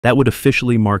That would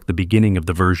officially mark the beginning of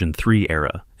the version 3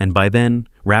 era, and by then,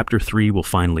 Raptor 3 will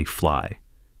finally fly.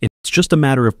 It's just a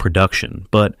matter of production,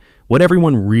 but what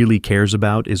everyone really cares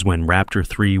about is when Raptor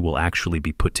 3 will actually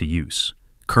be put to use.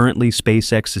 Currently,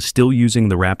 SpaceX is still using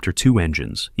the Raptor 2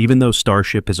 engines, even though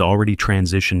Starship has already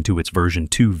transitioned to its version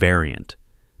 2 variant.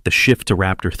 The shift to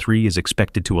Raptor 3 is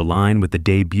expected to align with the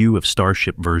debut of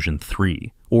Starship version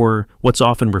 3, or what's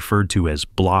often referred to as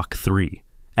Block 3.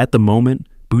 At the moment,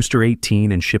 Booster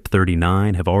 18 and Ship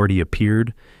 39 have already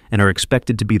appeared and are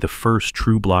expected to be the first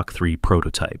true Block 3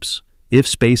 prototypes. If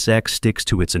SpaceX sticks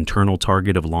to its internal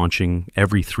target of launching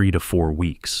every 3 to 4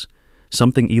 weeks,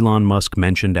 something Elon Musk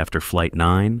mentioned after Flight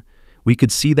 9, we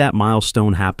could see that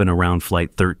milestone happen around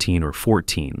Flight 13 or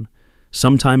 14,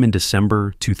 sometime in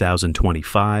December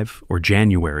 2025 or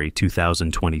January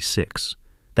 2026.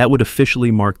 That would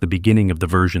officially mark the beginning of the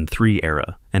version 3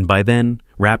 era, and by then,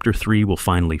 Raptor 3 will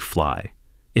finally fly.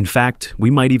 In fact, we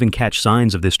might even catch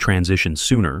signs of this transition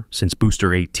sooner, since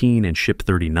Booster 18 and Ship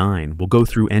 39 will go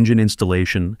through engine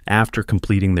installation after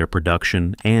completing their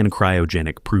production and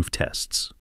cryogenic proof tests.